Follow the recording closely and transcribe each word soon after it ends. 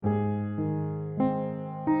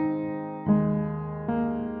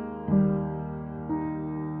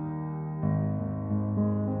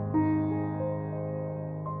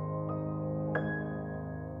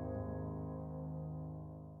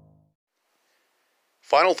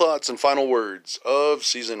Final thoughts and final words of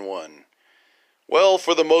Season 1. Well,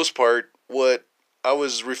 for the most part, what I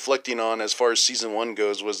was reflecting on as far as Season 1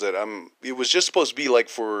 goes was that it was just supposed to be like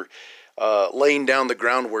for laying down the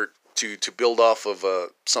groundwork to build off of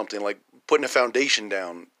something, like putting a foundation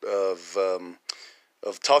down of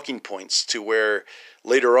talking points to where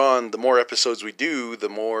later on, the more episodes we do, the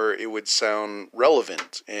more it would sound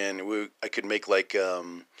relevant, and I could make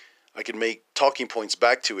talking points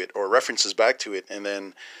back to it or references back to it, and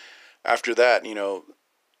then after that,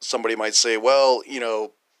 somebody might say, well,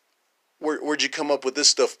 where'd you come up with this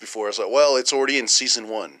stuff before? I was like, well, it's already in Season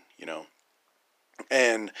 1,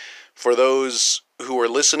 And for those who are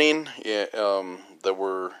listening, that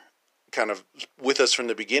were kind of with us from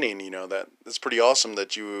the beginning, that's pretty awesome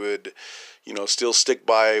that you would, still stick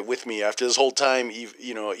by with me after this whole time,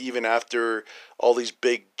 even after all these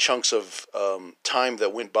big chunks of time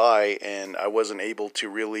that went by and I wasn't able to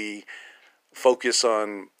really focus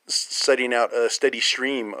on setting out a steady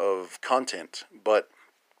stream of content. But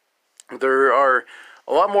there are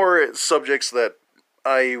a lot more subjects that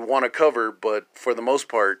I want to cover, but for the most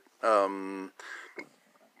part, the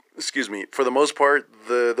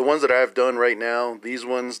ones that I have done right now, these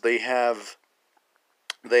ones, they have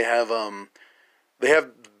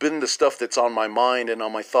been the stuff that's on my mind and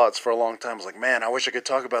on my thoughts for a long time. I was like, man, I wish I could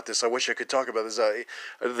talk about this.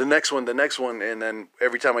 The next one. And then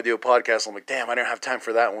every time I do a podcast, I'm like, damn, I don't have time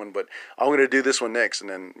for that one, but I'm going to do this one next. And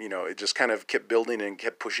then, it just kind of kept building and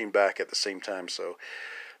kept pushing back at the same time. So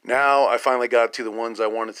now I finally got to the ones I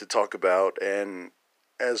wanted to talk about. And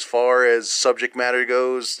as far as subject matter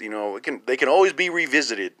goes, they can always be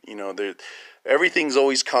revisited. Everything's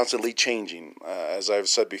always constantly changing, as I've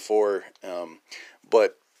said before.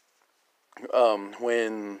 But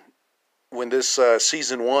when this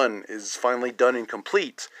Season 1 is finally done and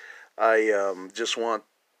complete, I just want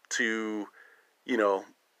to,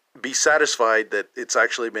 be satisfied that it's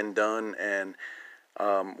actually been done. And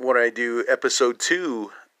when I do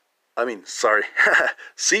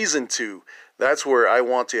Season 2, that's where I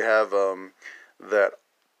want to have that,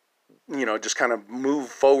 just kind of move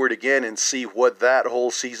forward again and see what that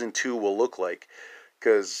whole Season 2 will look like.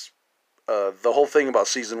 Because the whole thing about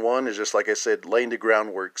Season 1 is just, like I said, laying the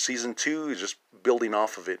groundwork. Season 2 is just building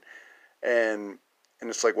off of it. And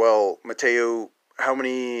it's like, well, Mateo, how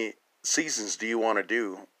many seasons do you want to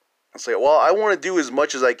do? I say, well, I want to do as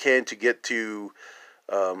much as I can to get to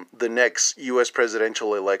the next U.S.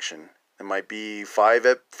 presidential election. It might be 5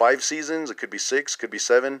 seasons. It could be 6, could be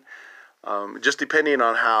 7. Just depending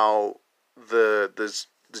on how the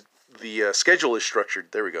schedule is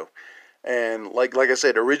structured. There we go. And like I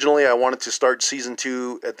said, originally I wanted to start Season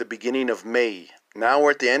 2 at the beginning of May. Now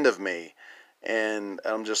we're at the end of May. And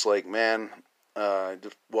I'm just like, man, I'll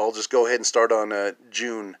just go ahead and start on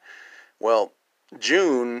June. Well,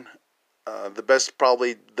 June, the best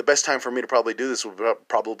time for me to probably do this would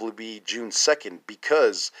probably be June 2nd,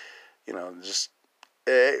 because,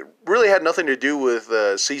 it really had nothing to do with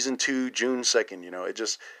Season 2, June 2nd, it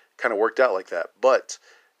just kind of worked out like that. But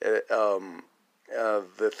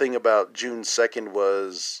the thing about June 2nd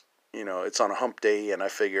was, it's on a hump day, and I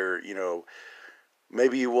figure,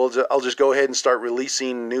 maybe I'll just go ahead and start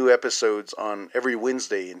releasing new episodes on every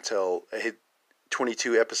Wednesday until I hit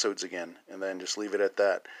 22 episodes again, and then just leave it at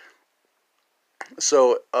that.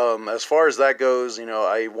 So, as far as that goes,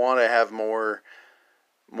 I want to have more,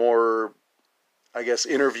 I guess,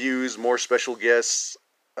 interviews, more special guests.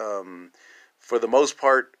 For the most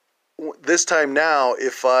part, this time now,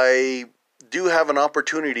 if I do have an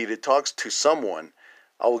opportunity to talk to someone,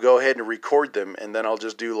 I will go ahead and record them, and then I'll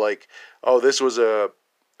just do like, oh, this was a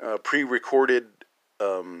pre-recorded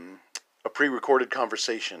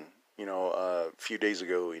conversation, a few days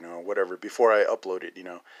ago, whatever, before I upload it,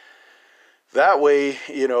 That way,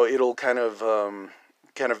 it'll kind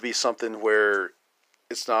of be something where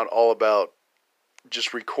it's not all about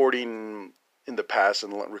just recording in the past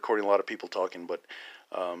and recording a lot of people talking, but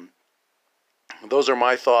those are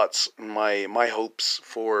my thoughts, my hopes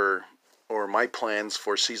for, or my plans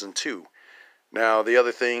for Season 2. Now, the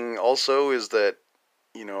other thing also is that,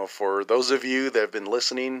 for those of you that have been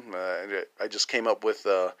listening, I just came up with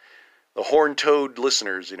the horn-toed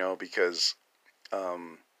listeners, because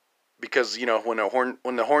when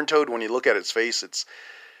the horn toad, when you look at its face,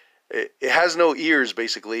 it has no ears.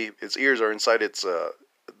 Basically, its ears are inside its the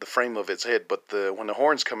frame of its head. But when the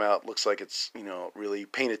horns come out, it looks like it's really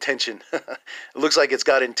paying attention. It looks like it's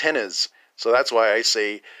got antennas. So that's why I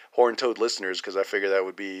say horn toad listeners, because I figure that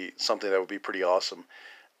would be something that would be pretty awesome.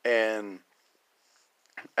 And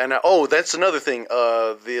that's another thing.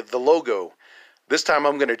 The logo. This time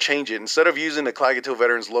I'm going to change it. Instead of using the Klagetoh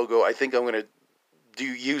Veterans logo, I think I'm going to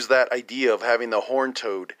use that idea of having the horn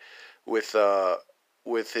toad with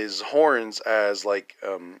his horns as like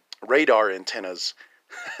radar antennas.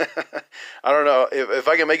 I don't know if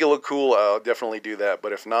I can make it look cool. I'll definitely do that.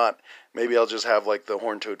 But if not, maybe I'll just have like the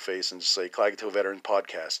horn toad face and just say Klagetoh Veteran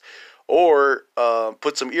Podcast, or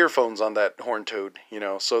put some earphones on that horn toad.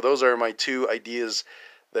 So those are my two ideas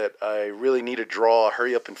that I really need to draw.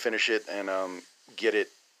 Hurry up and finish it and get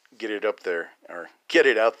it up there, or get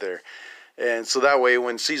it out there. And so that way,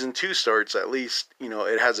 when season 2 starts, at least,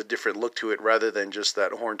 it has a different look to it rather than just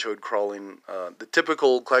that horn toad crawling, the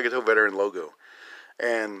typical Klagetoh Veteran logo.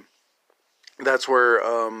 And that's where,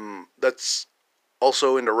 that's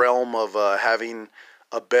also in the realm of having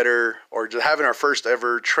a better, or just having our first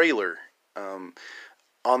ever trailer.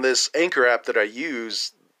 On this Anchor app that I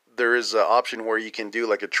use, there is an option where you can do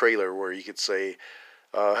like a trailer where you could say,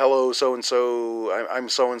 hello, so-and-so, I'm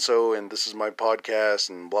so-and-so, and this is my podcast,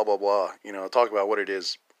 and blah, blah, blah. Talk about what it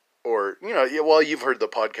is. Or, well, you've heard the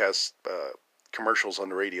podcast commercials on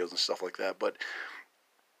the radios and stuff like that. But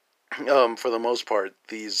for the most part,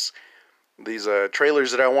 these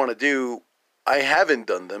trailers that I want to do, I haven't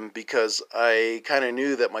done them because I kind of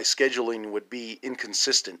knew that my scheduling would be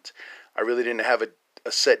inconsistent. I really didn't have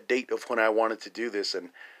a set date of when I wanted to do this,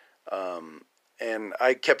 and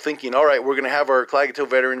I kept thinking, all right, we're going to have our Klagetoh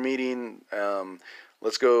Veteran meeting.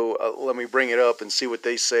 Let's go, let me bring it up and see what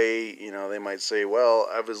they say. They might say, well,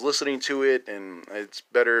 I was listening to it, and it's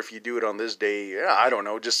better if you do it on this day. Yeah, I don't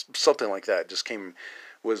know, just something like that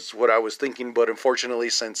was what I was thinking. But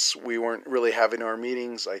unfortunately, since we weren't really having our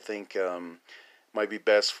meetings, I think it might be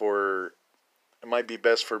best for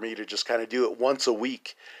me to just kind of do it once a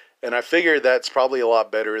week. And I figured that's probably a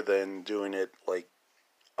lot better than doing it like,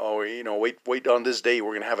 oh, wait on this day,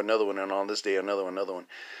 we're going to have another one, and on this day, another one.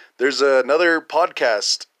 There's another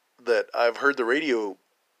podcast that I've heard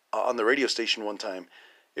on the radio station one time.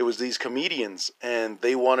 It was these comedians, and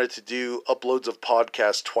they wanted to do uploads of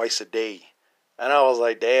podcasts twice a day. And I was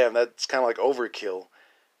like, damn, that's kind of like overkill,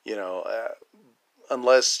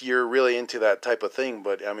 unless you're really into that type of thing.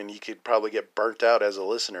 But, I mean, you could probably get burnt out as a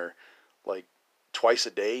listener, like, twice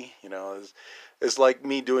a day. It's like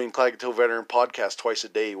me doing Klagetoh Veteran Podcast twice a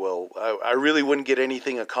day. Well, I really wouldn't get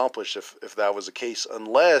anything accomplished if that was the case,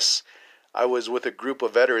 unless I was with a group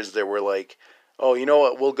of veterans that were like, oh, you know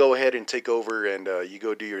what, we'll go ahead and take over, and you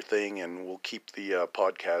go do your thing, and we'll keep the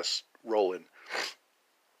podcast rolling.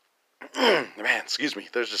 Man, excuse me.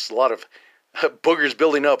 There's just a lot of boogers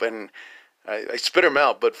building up, and I spit them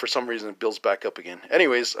out, but for some reason it builds back up again.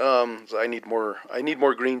 Anyways, so I need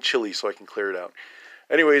more green chili so I can clear it out.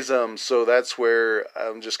 Anyways, so that's where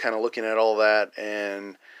I'm just kind of looking at all that,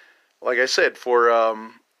 and like I said, for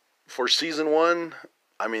season 1,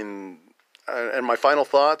 I mean, and my final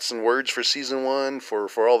thoughts and words for season 1,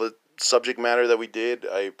 for all the subject matter that we did,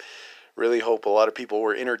 I really hope a lot of people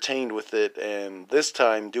were entertained with it. And this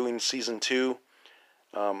time, doing season 2,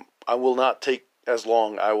 I will not take as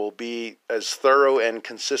long. I will be as thorough and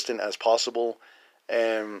consistent as possible.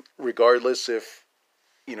 And regardless if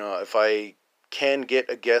I can get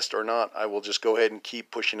a guest or not, I will just go ahead and keep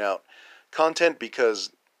pushing out content,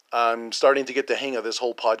 because I'm starting to get the hang of this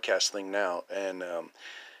whole podcast thing now. And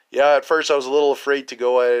at first I was a little afraid to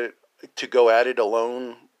go at it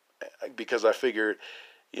alone, because I figured,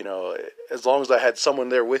 as long as I had someone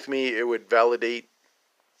there with me, it would validate,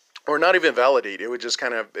 or not even validate, it would just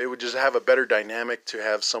have a better dynamic to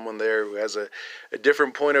have someone there who has a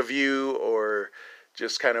different point of view, or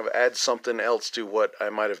just kind of add something else to what I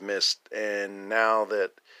might have missed. And now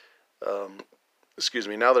that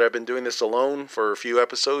I've been doing this alone for a few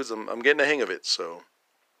episodes, I'm getting the hang of it. So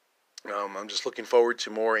I'm just looking forward to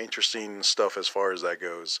more interesting stuff as far as that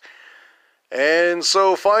goes. And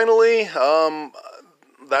so finally,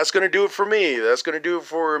 that's going to do it for me. That's going to do it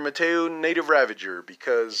for Mateo Native Ravager,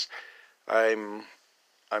 because I'm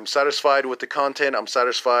satisfied with the content. I'm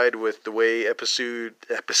satisfied with the way episode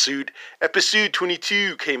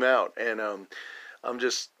 22 came out, and I'm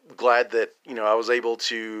just glad that I was able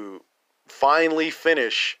to finally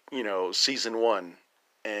finish season 1.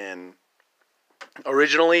 And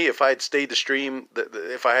originally, if I had stayed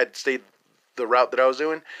if I had stayed the route that I was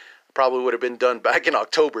doing, probably would have been done back in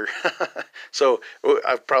October. So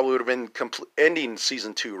I probably would have been ending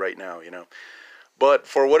season 2 right now, But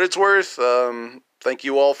for what it's worth, thank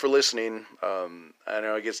you all for listening. I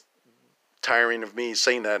know it gets tiring of me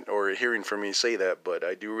saying that, or hearing from me say that, but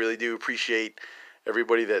I really do appreciate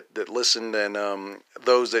everybody that listened, and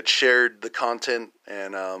those that shared the content,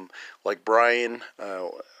 and like Brian,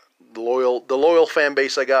 the loyal fan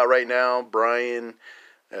base I got right now, Brian,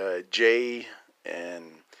 Jay, and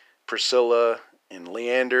Priscilla, and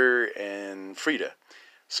Leander, and Frida.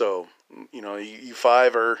 So, you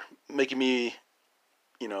five are making me,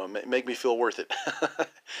 make me feel worth it.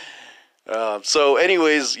 So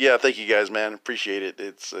anyways, yeah, thank you guys, man. Appreciate it.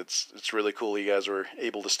 It's really cool you guys were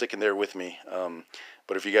able to stick in there with me.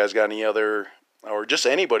 But if you guys got any other, or just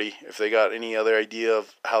anybody, if they got any other idea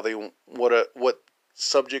of how they what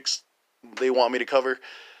subjects they want me to cover,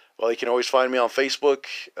 well, you can always find me on Facebook,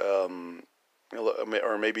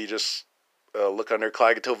 or maybe just look under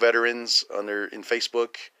Klagetoh Veterans in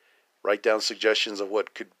Facebook. Write down suggestions of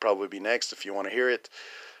what could probably be next if you want to hear it.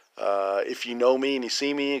 If you know me and you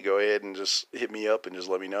see me, go ahead and just hit me up and just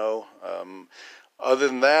let me know. Other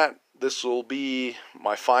than that, this will be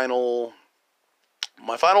my final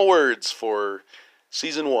words for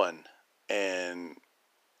season 1, and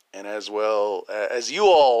as well as you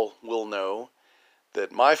all will know,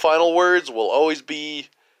 that my final words will always be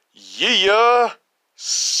yeah,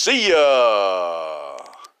 see ya.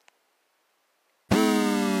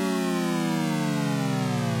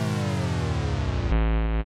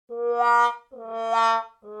 La la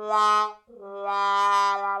la.